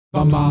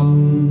I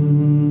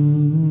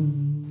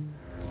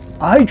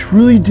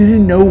truly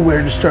didn't know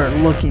where to start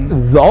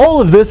looking. All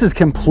of this is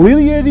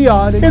completely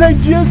idiotic, and I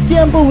just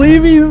can't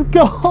believe he's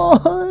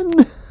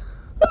gone.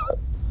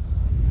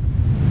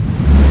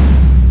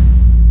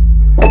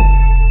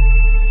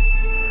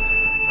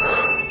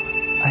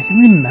 I can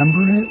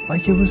remember it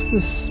like it was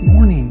this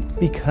morning,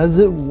 because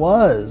it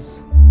was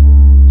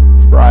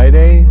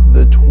Friday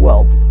the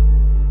 12th.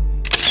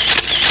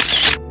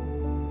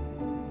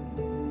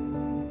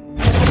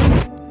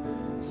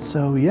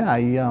 So yeah,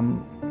 I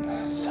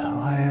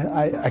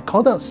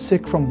called out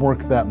sick from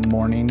work that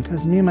morning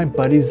because me and my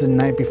buddies the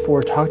night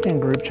before talked in a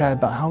group chat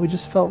about how we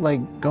just felt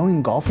like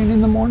going golfing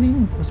in the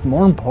morning was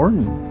more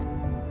important.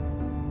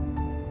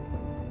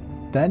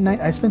 That night,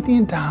 I spent the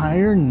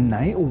entire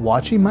night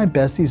watching my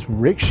bestie's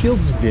Rick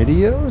Shields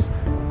videos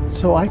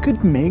so I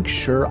could make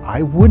sure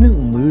I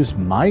wouldn't lose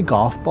my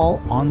golf ball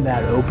on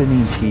that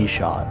opening tee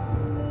shot.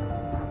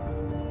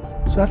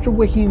 So after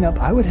waking up,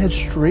 I would head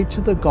straight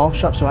to the golf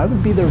shop so I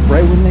would be there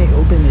right when they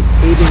opened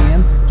at 8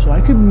 a.m. so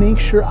I could make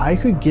sure I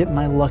could get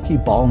my lucky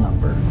ball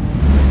number.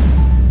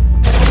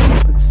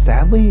 But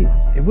sadly,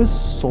 it was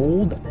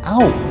sold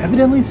out.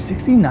 Evidently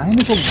 69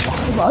 is a lot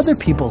of other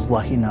people's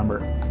lucky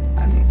number.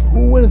 I mean,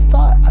 who would have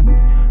thought? I mean,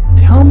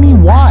 tell me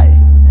why.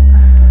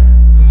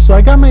 So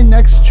I got my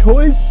next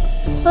choice,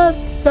 but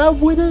that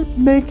wouldn't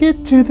make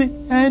it to the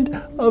end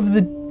of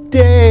the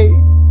day.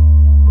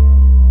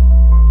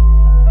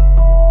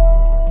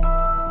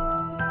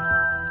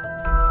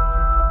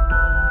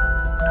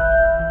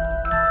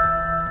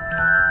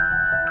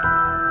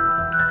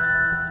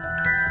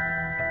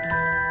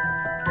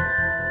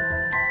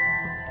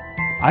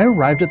 I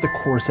arrived at the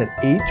course at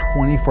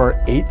 8:20 for our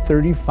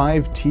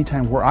 8:35 tee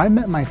time, where I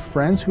met my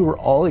friends who were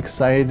all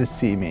excited to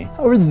see me.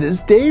 However, this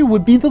day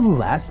would be the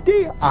last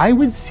day I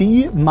would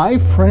see my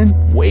friend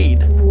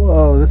Wade.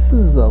 Whoa, this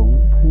is a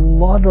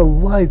lot of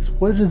lights.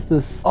 What is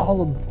this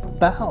all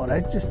about?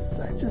 I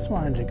just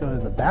wanted to go to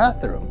the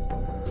bathroom.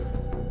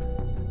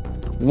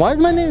 Why is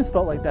my name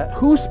spelled like that?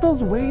 Who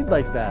spells Wade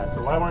like that?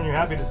 So why weren't you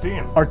happy to see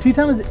him? Our tee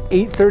time is at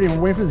 8:30 and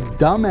we're waiting for this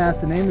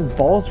dumbass to name his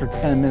balls for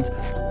 10 minutes.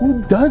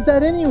 Who does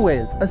that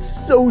anyways? A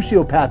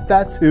sociopath,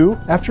 that's who.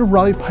 After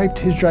Robbie piped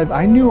his drive,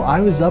 I knew I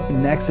was up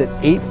next at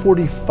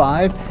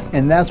 8:45,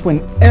 and that's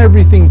when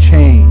everything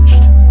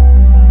changed.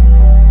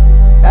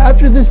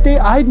 After this day,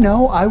 I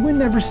know I would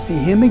never see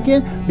him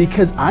again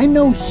because I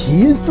know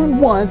he is the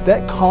one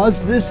that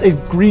caused this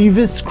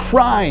egregious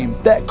crime,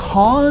 that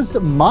caused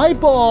my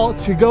ball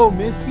to go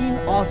missing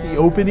off the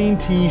opening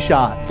tee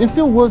shot. If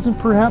it wasn't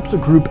perhaps a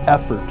group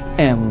effort.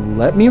 And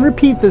let me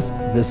repeat this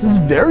is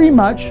very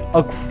much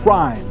a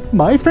crime.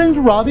 My friends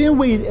Robbie and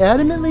Wade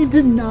adamantly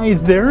denied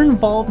their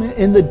involvement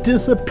in the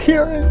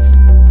disappearance.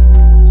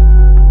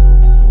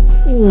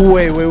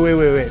 Wait,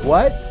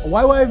 what?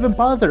 Why would I even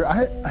bother?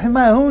 I have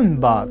my own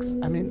box.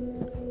 I mean,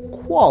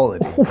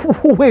 quality.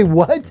 Wait,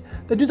 what?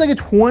 That dude's like a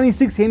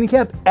 26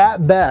 handicap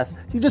at best.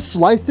 He just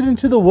sliced it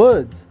into the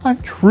woods. I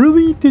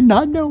truly did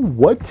not know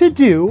what to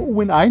do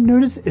when I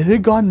noticed it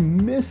had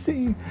gone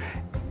missing.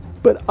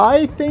 But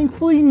I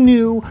thankfully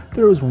knew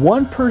there was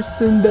one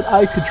person that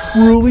I could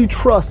truly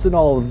trust in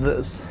all of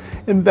this.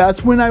 And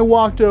that's when I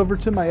walked over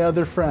to my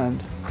other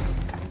friend.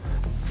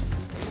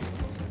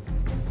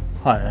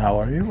 Hi, how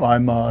are you?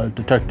 I'm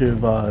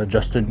Detective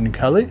Justin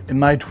Kelly. In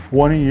my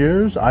 20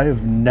 years, I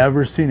have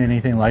never seen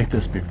anything like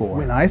this before.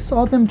 When I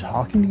saw them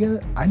talking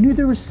together, I knew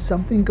there was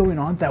something going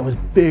on that was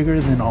bigger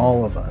than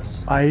all of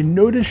us. I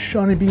noticed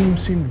Shawnee Beam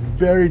seemed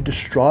very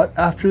distraught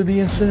after the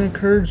incident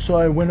occurred, so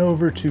I went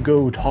over to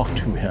go talk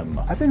to him.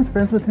 I've been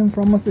friends with him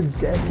for almost a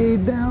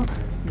decade now.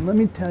 Let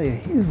me tell you,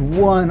 he's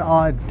one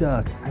odd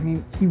duck. I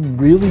mean, he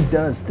really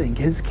does think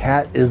his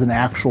cat is an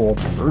actual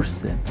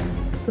person.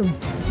 Some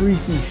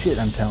freaky shit,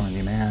 I'm telling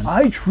you, man.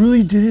 I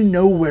truly didn't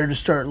know where to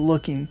start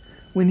looking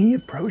when he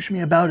approached me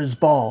about his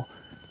ball.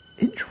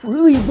 It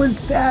truly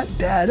was that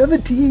bad of a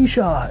tee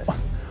shot.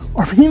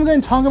 Are we even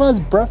going to talk about his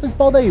breakfast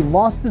ball that he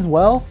lost as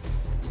well?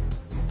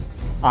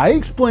 I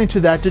explained to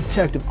that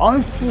detective, I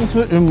felt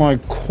it in my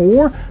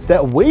core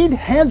that Wade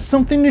had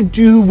something to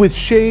do with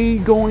Shay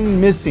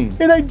going missing.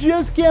 And I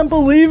just can't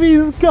believe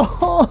he's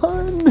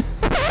gone.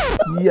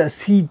 Yes,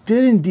 he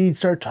did indeed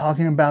start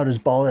talking about his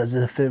ball as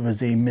if it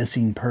was a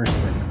missing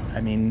person.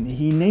 I mean,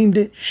 he named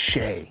it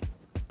Shay.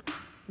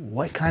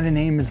 What kind of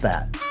name is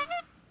that?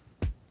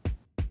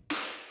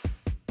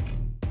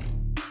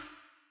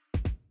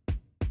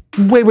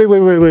 Wait.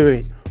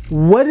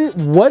 What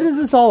is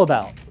this all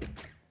about?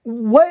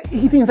 What?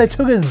 He thinks I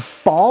took his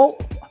ball?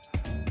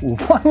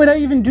 Why would I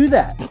even do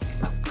that?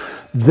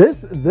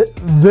 This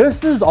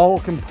is all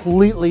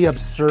completely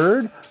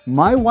absurd.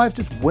 My wife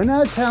just went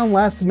out of town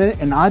last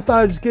minute and I thought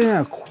I was getting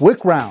a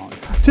quick round.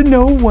 To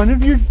know one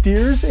of your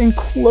dearest and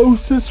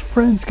closest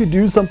friends could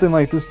do something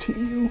like this to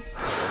you.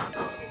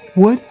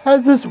 What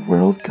has this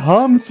world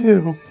come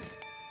to?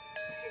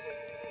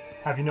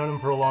 Have you known him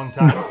for a long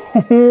time?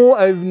 No,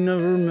 I've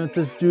never met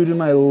this dude in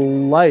my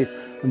life.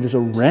 I'm just a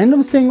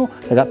random single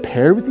that got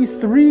paired with these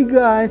three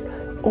guys.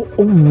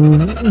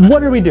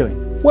 What are we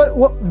doing?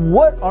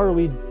 What are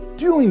we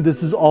doing?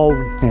 This is all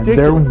ridiculous. And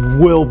there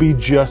will be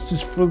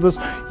justice for this,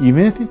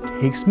 even if it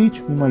takes me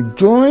to my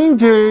dying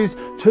days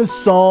to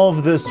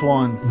solve this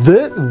one.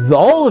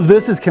 All of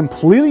this is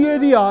completely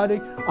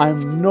idiotic.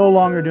 I'm no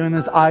longer doing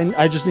this.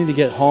 I just need to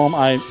get home.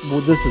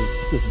 This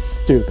is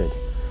stupid.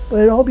 But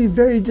it'd all be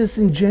very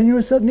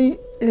disingenuous of me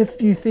if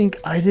you think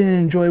I didn't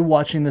enjoy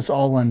watching this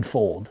all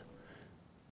unfold.